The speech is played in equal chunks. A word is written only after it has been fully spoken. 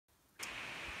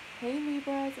Hey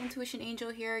Libras, Intuition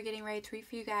Angel here, getting ready to read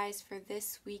for you guys for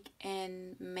this week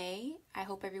in May. I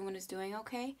hope everyone is doing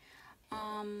okay.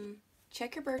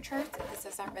 Check your birth charts if this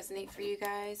does not resonate for you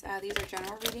guys. These are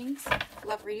general readings.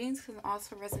 Love readings can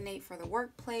also resonate for the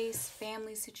workplace,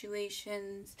 family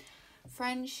situations,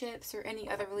 friendships, or any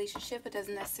other relationship. It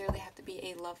doesn't necessarily have to be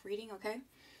a love reading, okay?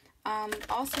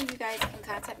 Also, you guys can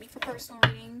contact me for personal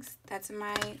readings. That's in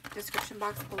my description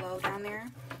box below down there.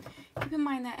 Keep in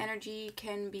mind that energy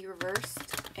can be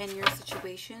reversed in your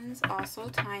situations. Also,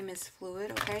 time is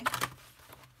fluid, okay?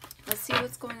 Let's see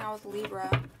what's going on with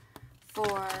Libra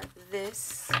for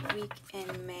this week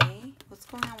in May. What's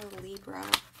going on with Libra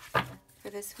for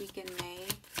this week in May?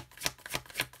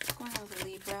 What's going on with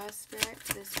Libra, Spirit,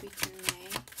 for this week in May?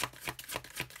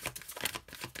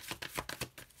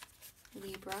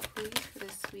 Libra, please, for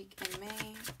this week in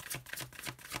May.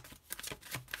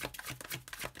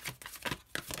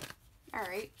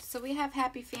 Alright, so we have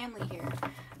happy family here.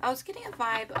 I was getting a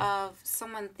vibe of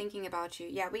someone thinking about you.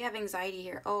 Yeah, we have anxiety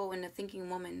here. Oh, and a thinking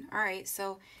woman. Alright,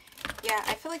 so yeah,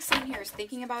 I feel like someone here is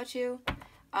thinking about you.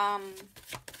 I'm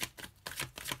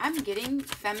getting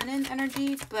feminine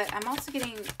energy, but I'm also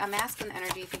getting a masculine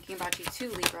energy thinking about you too,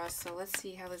 Libra. So let's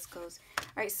see how this goes.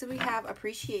 Alright, so we have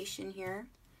appreciation here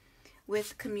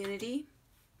with community.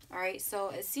 Alright, so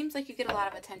it seems like you get a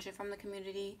lot of attention from the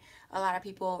community. A lot of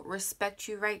people respect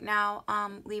you right now,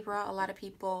 Libra. A lot of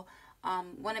people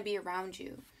want to be around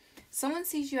you. Someone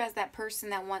sees you as that person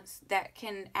that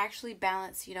can actually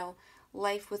balance, you know,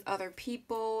 life with other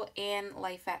people and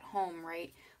life at home,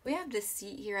 right? We have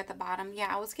deceit here at the bottom. Yeah,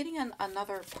 I was getting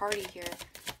another party here.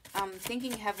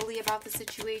 Thinking heavily about the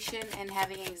situation and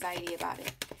having anxiety about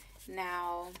it.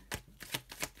 Now,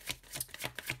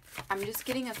 I'm just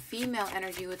getting a female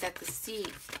energy with that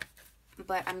deceit,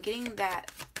 but I'm getting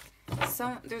that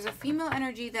there's a female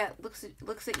energy that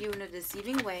looks at you in a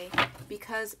deceiving way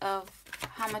because of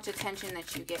how much attention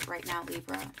that you get right now,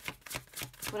 Libra.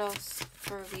 What else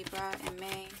for Libra in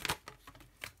May?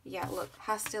 Yeah, look,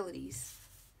 hostilities.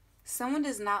 Someone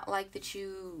does not like that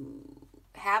you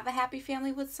have a happy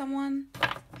family with someone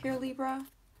here, Libra.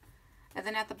 And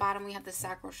then at the bottom we have the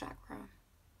sacral chakra.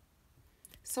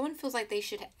 Someone feels like they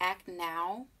should act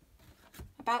now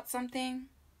about something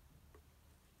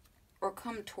or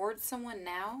come towards someone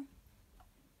now.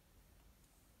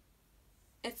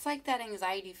 It's like that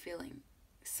anxiety feeling.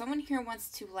 Someone here wants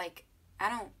to, like, I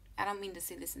don't mean to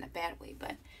say this in a bad way,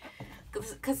 but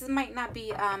because it might not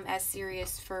be as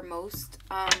serious for most,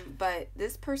 but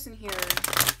this person here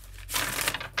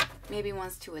maybe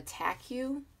wants to attack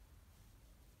you.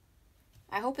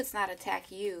 I hope it's not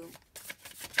attack you.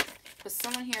 But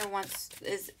someone here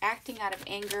is acting out of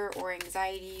anger or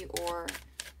anxiety, or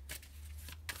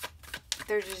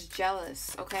they're just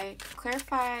jealous, okay?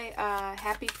 Clarify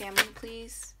happy family,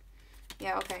 please.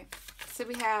 Yeah, okay. So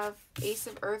we have Ace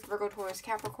of Earth, Virgo, Taurus,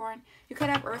 Capricorn. You could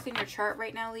have Earth in your chart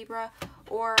right now, Libra,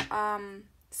 or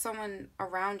someone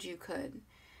around you could.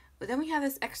 But then we have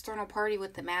this external party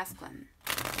with the masculine.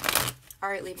 All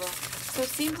right, Libra. So it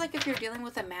seems like if you're dealing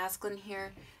with a masculine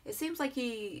here, it seems like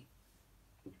he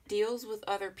deals with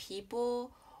other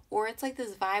people, or it's like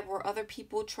this vibe where other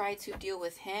people try to deal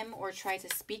with him or try to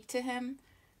speak to him,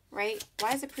 right?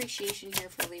 Why is appreciation here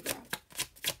for Libra?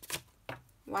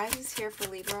 Why is this here for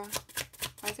Libra?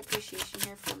 Why is appreciation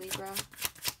here for Libra?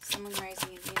 Someone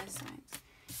rising in Venus signs.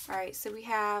 All right, so we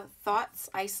have thoughts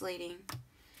isolating.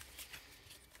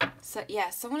 So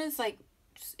yeah, someone is like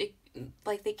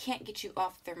they can't get you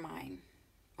off their mind,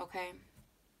 okay?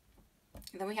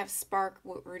 And then we have spark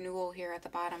with renewal here at the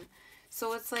bottom.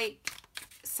 So it's like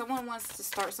someone wants to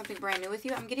start something brand new with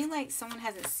you. I'm getting like someone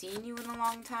hasn't seen you in a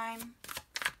long time.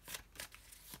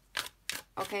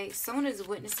 Okay, someone is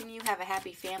witnessing you have a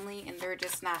happy family and they're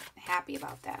just not happy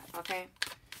about that, okay?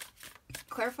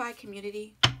 Clarify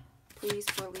community, please,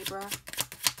 for Libra.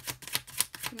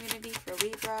 Community for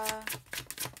Libra.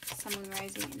 Someone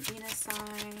rising in Venus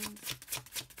signs.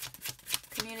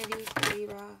 Community for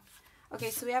Libra. Okay,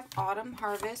 so we have Autumn,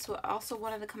 Harvest. What also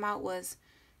wanted to come out was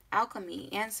Alchemy,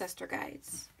 Ancestor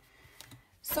Guides.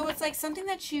 So it's like something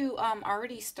that you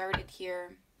already started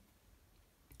here.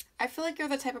 I feel like you're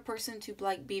the type of person to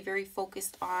like be very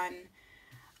focused on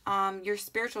your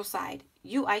spiritual side.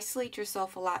 You isolate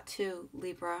yourself a lot too,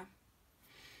 Libra,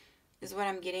 is what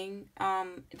I'm getting.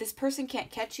 This person can't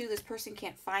catch you. This person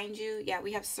can't find you. Yeah,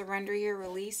 we have surrender here,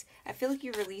 release. I feel like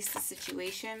you release the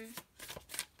situation.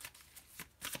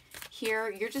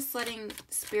 Here, you're just letting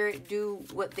spirit do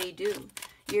what they do.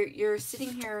 You're sitting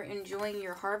here enjoying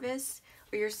your harvest,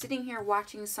 or you're sitting here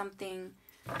watching something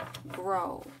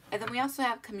grow. And then we also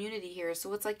have community here.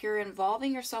 So it's like you're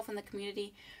involving yourself in the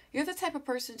community. You're the type of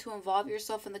person to involve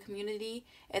yourself in the community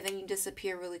and then you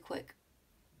disappear really quick.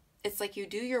 It's like you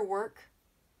do your work,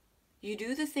 you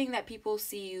do the thing that people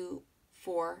see you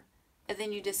for, and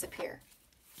then you disappear.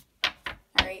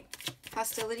 Alright,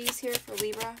 hostilities here for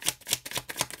Libra.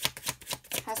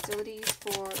 Hostilities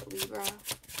for Libra.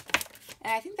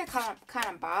 And I think that kind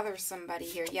of bothers somebody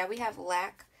here. Yeah, we have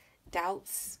lack,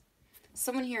 doubts.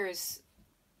 Someone here is,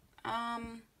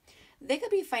 they could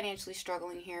be financially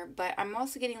struggling here, but I'm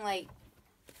also getting like,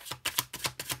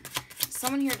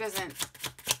 someone here doesn't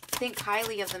think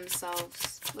highly of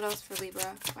themselves. What else for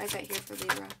Libra? Why is that here for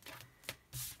Libra?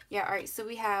 Yeah, alright, so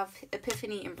we have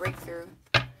epiphany and breakthrough.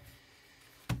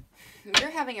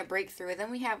 You're having a breakthrough. And then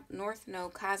we have North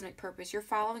Node, cosmic purpose. You're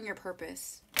following your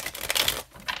purpose.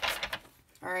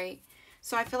 Alright.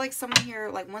 So I feel like someone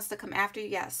here like wants to come after you.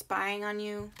 Yeah, spying on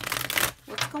you.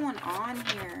 What's going on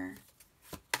here?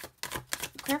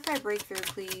 Clarify breakthrough,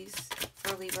 please,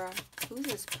 for Libra. Who's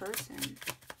this person?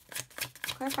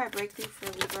 Clarify breakthrough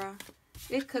for Libra.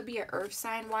 It could be an earth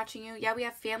sign watching you. Yeah, we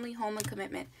have family, home, and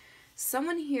commitment.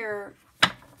 Someone here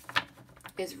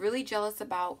is really jealous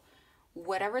about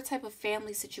whatever type of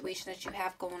family situation that you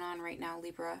have going on right now,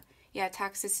 Libra. Yeah,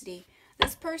 toxicity.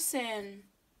 This person,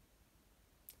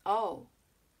 oh,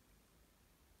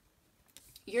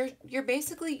 you're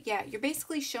basically, yeah, you're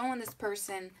basically showing this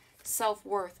person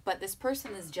self-worth, but this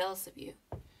person is jealous of you.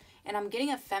 And I'm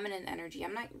getting a feminine energy.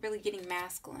 I'm not really getting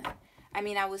masculine. I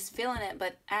mean, I was feeling it,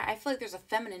 but I feel like there's a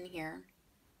feminine here.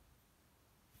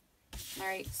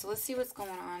 Alright, so let's see what's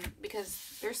going on,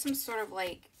 because there's some sort of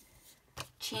like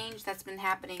change that's been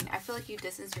happening. I feel like you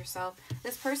distance yourself.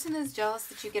 This person is jealous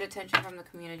that you get attention from the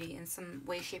community in some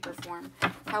way, shape, or form.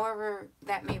 However,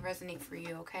 that may resonate for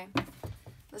you, okay?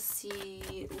 Let's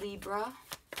see, Libra.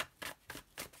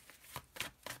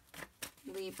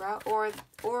 Libra, or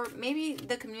maybe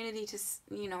the community just,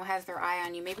 you know, has their eye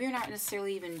on you. Maybe you're not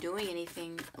necessarily even doing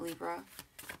anything, Libra,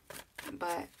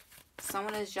 but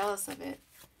someone is jealous of it.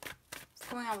 What's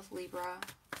going on with Libra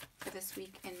for this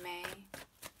week in May?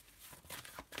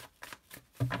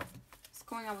 What's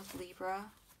going on with Libra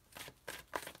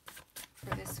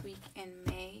for this week in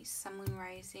May? Sun, Moon,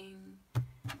 Rising,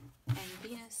 and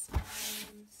Venus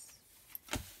signs.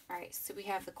 Alright, so we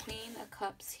have the Queen of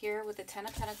Cups here with the Ten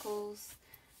of Pentacles,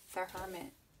 the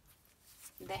Hermit,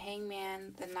 the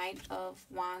Hangman, the Knight of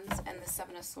Wands, and the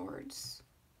Seven of Swords.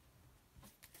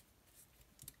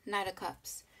 Knight of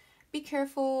Cups. Be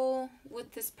careful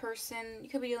with this person. You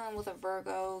could be dealing with a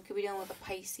Virgo, you could be dealing with a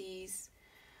Pisces,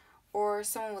 or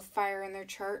someone with fire in their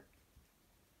chart.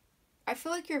 I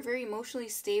feel like you're very emotionally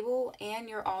stable and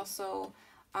you're also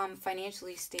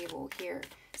financially stable here.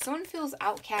 Someone feels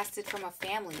outcasted from a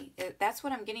family. That's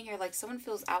what I'm getting here. Like someone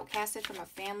feels outcasted from a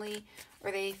family,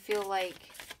 or they feel like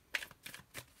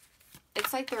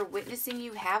it's like they're witnessing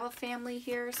you have a family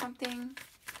here or something.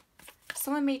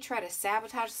 Someone may try to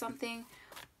sabotage something.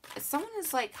 Someone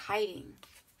is like hiding.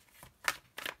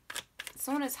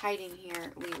 Someone is hiding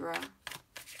here, Libra.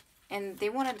 And they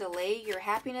want to delay your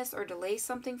happiness or delay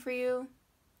something for you.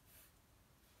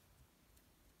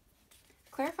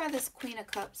 Clarify this Queen of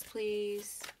Cups,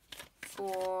 please,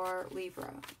 for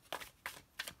Libra.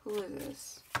 Who is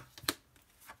this?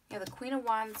 Yeah, the Queen of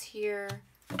Wands here.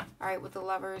 All right, with the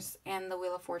Lovers and the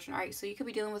Wheel of Fortune. All right, so you could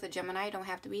be dealing with a Gemini. Don't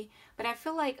have to be. But I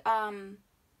feel like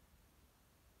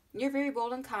you're very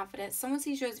bold and confident. Someone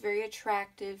sees you as very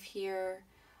attractive here.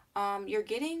 You're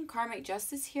getting karmic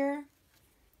justice here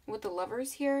with the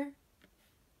Lovers here.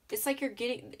 It's like you're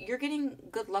getting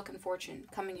good luck and fortune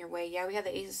coming your way. Yeah, we have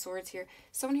the Ace of Swords here.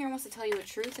 Someone here wants to tell you a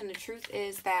truth, and the truth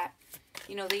is that,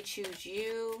 you know, they choose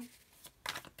you.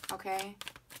 Okay?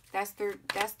 That's their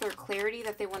clarity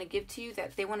that they want to give to you,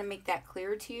 that they want to make that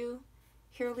clear to you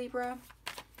here, Libra.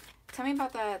 Tell me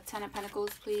about the Ten of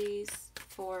Pentacles, please,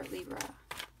 for Libra.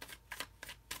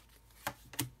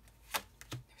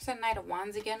 There's that Knight of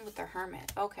Wands again with the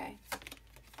Hermit. Okay.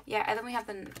 Yeah, and then we have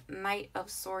the Knight of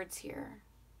Swords here.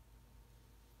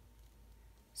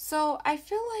 So I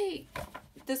feel like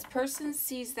this person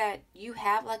sees that you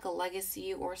have like a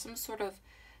legacy or some sort of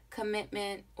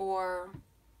commitment, or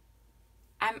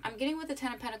I'm getting with the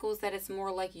Ten of Pentacles that it's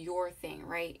more like your thing,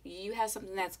 right? You have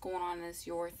something that's going on that's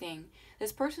your thing.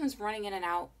 This person is running in and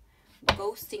out,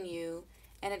 ghosting you,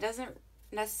 and it doesn't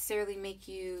necessarily make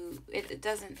you, it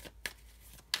doesn't,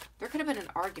 there could have been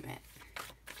an argument.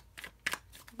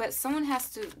 But someone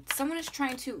is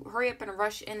trying to hurry up and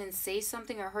rush in and say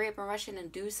something, or hurry up and rush in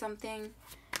and do something.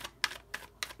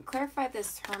 Clarify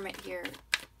this Hermit here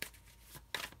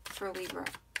for Libra.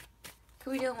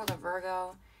 Could we deal with a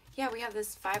Virgo? Yeah, we have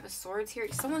this Five of Swords here.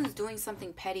 Someone's doing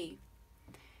something petty.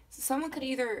 So someone could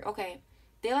either, okay,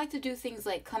 they like to do things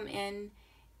like come in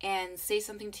and say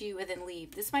something to you and then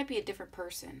leave. This might be a different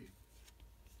person.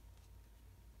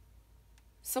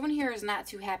 Someone here is not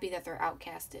too happy that they're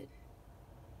outcasted.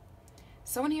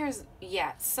 Someone here is,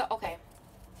 yeah, so, okay.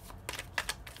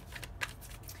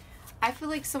 I feel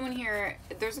like someone here,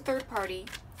 there's a third party,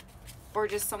 or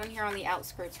just someone here on the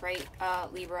outskirts, right,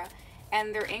 Libra,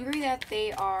 and they're angry that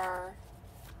they are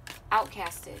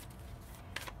outcasted.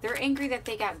 They're angry that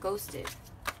they got ghosted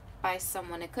by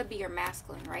someone. It could be your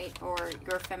masculine, right, or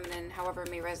your feminine, however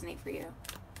it may resonate for you.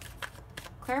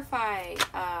 Clarify,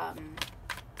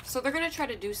 so they're going to try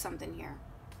to do something here,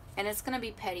 and it's going to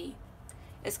be petty.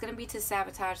 It's going to be to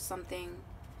sabotage something.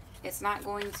 It's not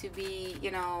going to be,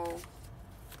 you know,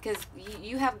 because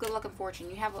you have good luck and fortune.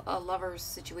 You have a lover's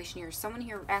situation here. Someone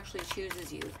here actually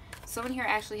chooses you. Someone here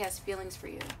actually has feelings for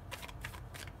you.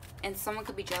 And someone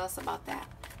could be jealous about that.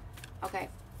 Okay.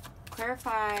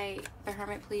 Clarify the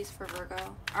Hermit, please, for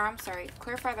Virgo. Or, I'm sorry.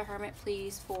 Clarify the Hermit,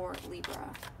 please, for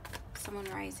Libra. Someone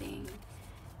rising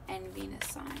and Venus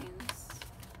signs.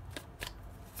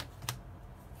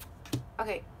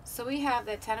 Okay. So we have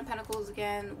the Ten of Pentacles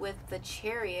again with the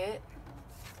Chariot.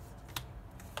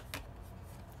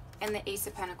 And the Ace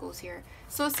of Pentacles here.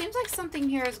 So it seems like something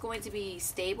here is going to be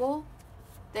stable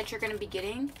that you're going to be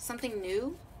getting. Something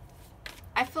new.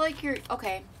 I feel like you're...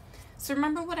 Okay. So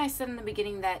remember what I said in the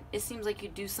beginning, that it seems like you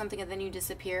do something and then you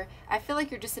disappear. I feel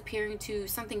like you're disappearing to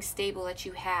something stable that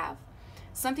you have.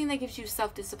 Something that gives you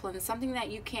self-discipline. Something that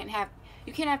you can't have...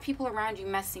 You can't have people around you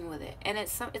messing with it. And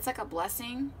it's like a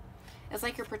blessing. It's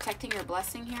like you're protecting your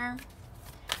blessing here.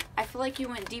 I feel like you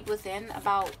went deep within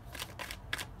about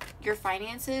your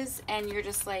finances, and you're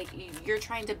just like, you're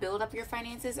trying to build up your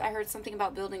finances. I heard something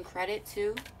about building credit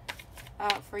too,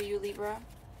 for you, Libra.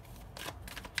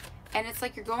 And it's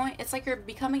like you're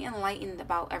becoming enlightened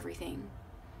about everything.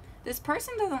 This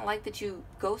person doesn't like that you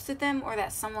ghosted them or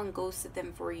that someone ghosted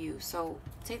them for you. So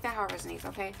take that how it resonates,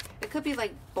 okay? It could be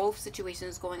like both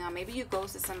situations going on. Maybe you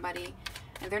ghosted somebody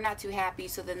and they're not too happy,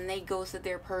 so then they ghosted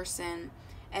their person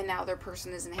and now their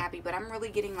person isn't happy. But I'm really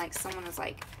getting like someone is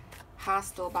like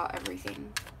hostile about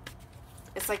everything.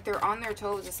 It's like they're on their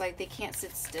toes. It's like they can't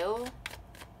sit still.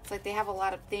 It's like they have a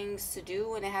lot of things to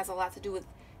do, and it has a lot to do with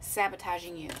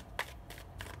sabotaging you.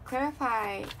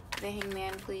 Clarify the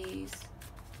Hangman, please,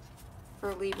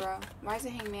 for Libra. Why is the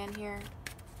Hangman here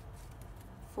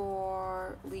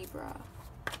for Libra?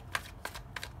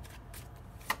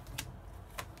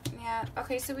 Yeah,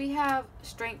 okay, so we have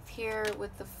Strength here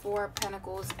with the Four of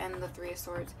Pentacles and the Three of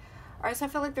Swords. Alright, so I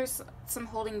feel like there's some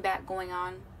holding back going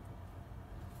on.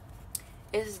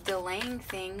 Is delaying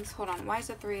things. Hold on, why is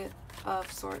the Three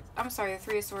of Swords? I'm sorry, the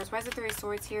Three of Swords. Why is the Three of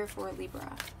Swords here for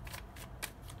Libra?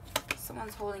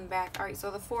 Someone's holding back. Alright, so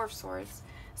the Four of Swords.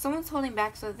 Someone's holding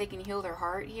back so that they can heal their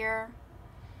heart here.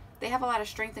 They have a lot of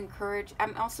strength and courage.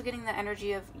 I'm also getting the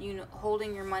energy of you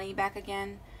holding your money back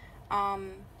again.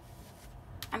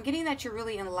 I'm getting that you're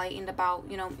really enlightened about,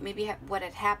 you know, maybe what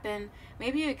had happened.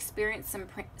 Maybe you experienced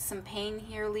some pain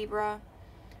here, Libra.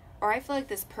 Or I feel like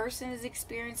this person is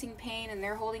experiencing pain and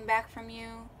they're holding back from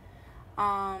you.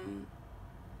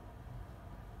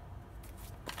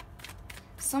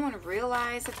 Someone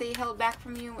realized that they held back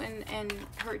from you and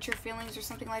hurt your feelings or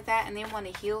something like that, and they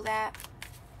want to heal that.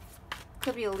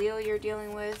 Could be a Leo you're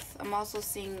dealing with. I'm also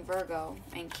seeing Virgo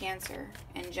and Cancer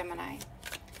and Gemini.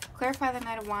 Clarify the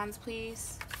Knight of Wands,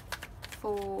 please,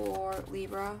 for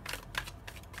Libra.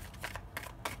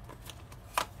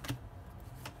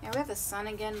 Yeah, we have the Sun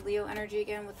again, Leo energy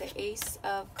again, with the Ace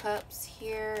of Cups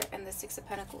here and the Six of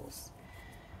Pentacles.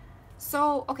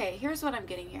 So, okay, here's what I'm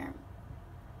getting here.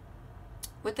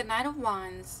 With the Knight of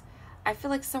Wands, I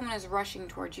feel like someone is rushing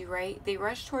towards you, right? They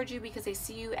rush towards you because they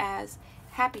see you as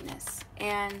happiness.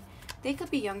 And they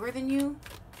could be younger than you.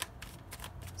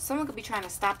 Someone could be trying to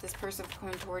stop this person from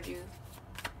coming towards you.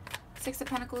 Six of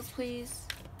Pentacles, please,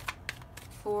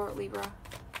 for Libra.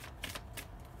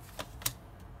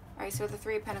 Alright, so the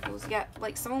Three of Pentacles. Yeah,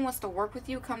 like someone wants to work with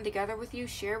you, come together with you,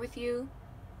 share with you,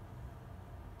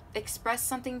 express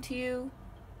something to you,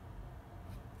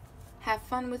 have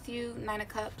fun with you. Nine of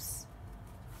Cups.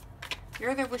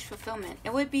 You're their wish fulfillment.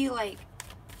 It would be like,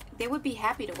 they would be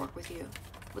happy to work with you.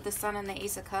 With the Sun and the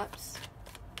Ace of Cups.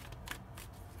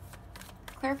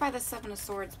 Clarify the Seven of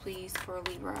Swords, please, for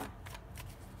Libra.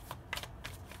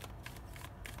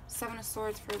 Seven of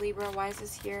Swords for Libra. Why is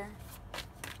this here?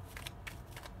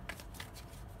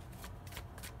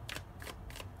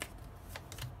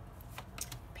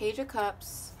 Page of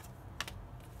Cups.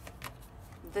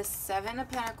 The Seven of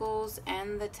Pentacles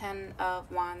and the Ten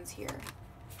of Wands here.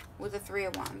 with the Three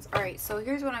of Wands. All right, so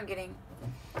here's what I'm getting.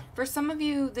 For some of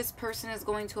you, this person is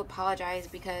going to apologize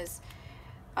because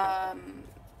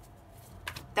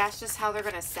that's just how they're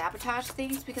going to sabotage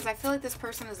things, because I feel like this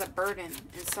person is a burden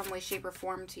in some way, shape, or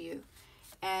form to you.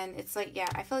 And it's like, yeah,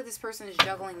 I feel like this person is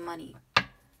juggling money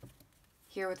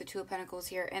here with the Two of Pentacles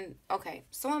here. And, okay,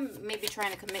 someone may be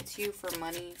trying to commit to you for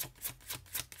money.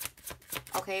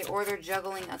 Okay, or they're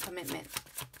juggling a commitment.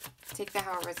 Take that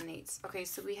how it resonates. Okay,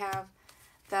 so we have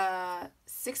the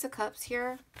Six of Cups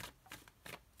here.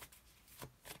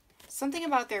 Something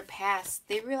about their past.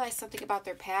 They realize something about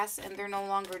their past and they're no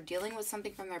longer dealing with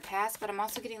something from their past. But I'm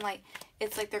also getting like,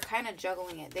 it's like they're kind of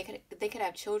juggling it. They could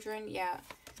have children. Yeah.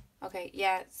 Okay.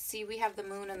 Yeah. See, we have the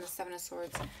Moon and the Seven of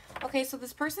Swords. Okay. So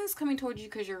this person is coming towards you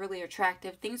because you're really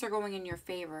attractive. Things are going in your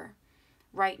favor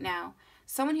right now.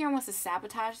 Someone here wants to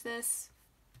sabotage this.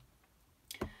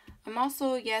 I'm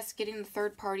also, yes, getting the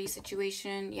third party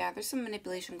situation. Yeah, there's some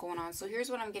manipulation going on. So here's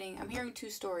what I'm getting. I'm hearing two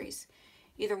stories.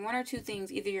 Either one or two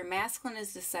things. Either your masculine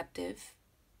is deceptive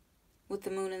with the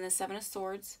Moon and the Seven of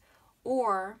Swords,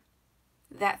 or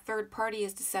that third party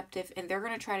is deceptive and they're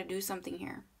going to try to do something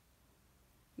here.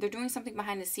 They're doing something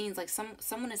behind the scenes, like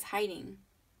someone is hiding.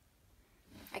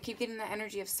 I keep getting the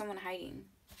energy of someone hiding.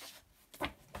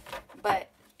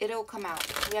 But it'll come out.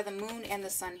 We have the Moon and the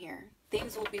Sun here.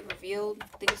 Things will be revealed.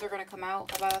 Things are going to come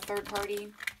out about a third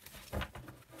party.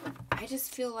 I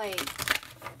just feel like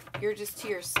you're just to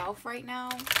yourself right now.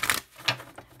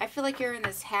 I feel like you're in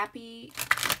this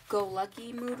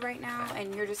happy-go-lucky mood right now,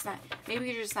 and you're just not, maybe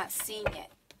you're just not seeing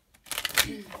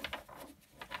it.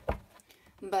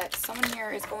 But someone here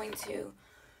is going to,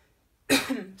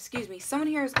 excuse me, someone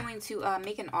here is going to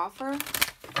make an offer.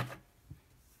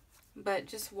 But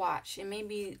just watch. It may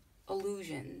be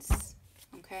illusions.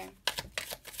 Okay?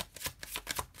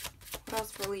 What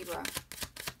else for Libra?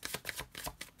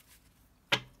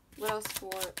 What else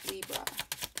for Libra?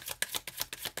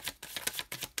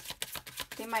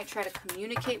 They might try to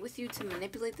communicate with you to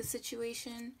manipulate the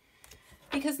situation.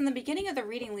 Because in the beginning of the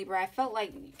reading, Libra, I felt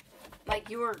like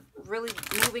you were really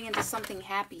moving into something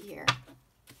happy here.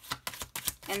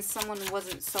 And someone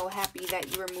wasn't so happy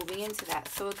that you were moving into that.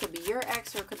 So it could be your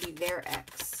ex or it could be their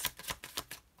ex.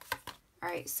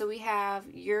 Alright, so we have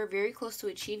you're very close to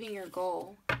achieving your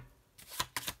goal.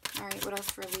 Alright, what else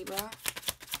for Libra?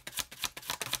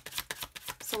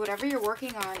 So whatever you're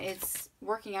working on, it's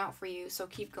working out for you. So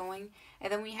keep going.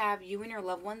 And then we have you and your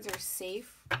loved ones are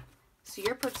safe. So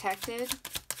you're protected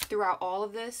throughout all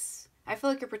of this. I feel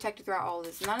like you're protected throughout all of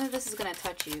this. None of this is going to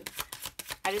touch you.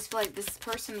 I just feel like this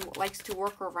person likes to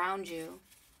work around you.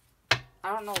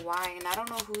 I don't know why. And I don't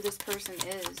know who this person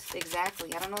is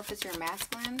exactly. I don't know if it's your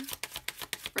masculine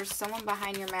or someone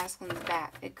behind your masculine's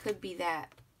back. It could be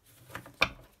that.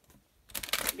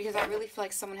 Because I really feel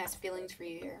like someone has feelings for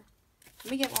you here.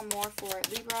 Let me get one more for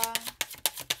Libra.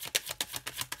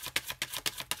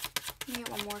 Let me get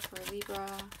one more for Libra.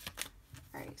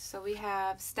 Alright, so we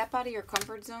have step out of your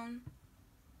comfort zone.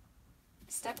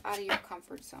 Step out of your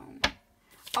comfort zone.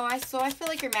 Oh, so I feel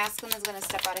like your masculine is going to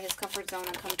step out of his comfort zone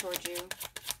and come towards you.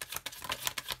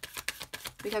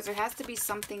 Because there has to be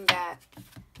something that,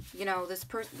 you know, this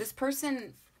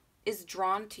person is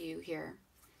drawn to you here.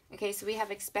 Okay, so we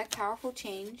have expect powerful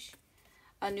change.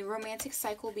 A new romantic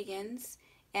cycle begins.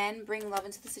 And bring love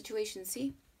into the situation.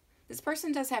 See? This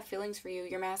person does have feelings for you.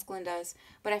 Your masculine does.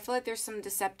 But I feel like there's some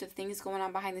deceptive things going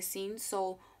on behind the scenes.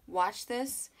 So watch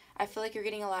this. I feel like you're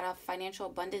getting a lot of financial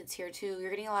abundance here too.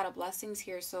 You're getting a lot of blessings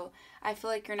here. So I feel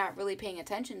like you're not really paying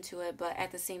attention to it. But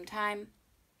at the same time,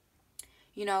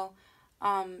 you know,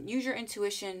 use your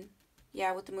intuition.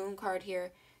 Yeah, with the Moon card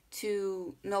here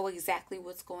to know exactly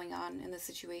what's going on in the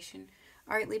situation.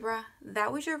 Alright, Libra,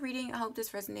 that was your reading. I hope this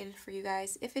resonated for you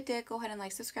guys. If it did, go ahead and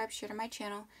like, subscribe, share to my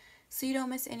channel so you don't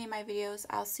miss any of my videos.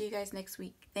 I'll see you guys next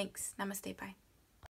week. Thanks. Namaste. Bye.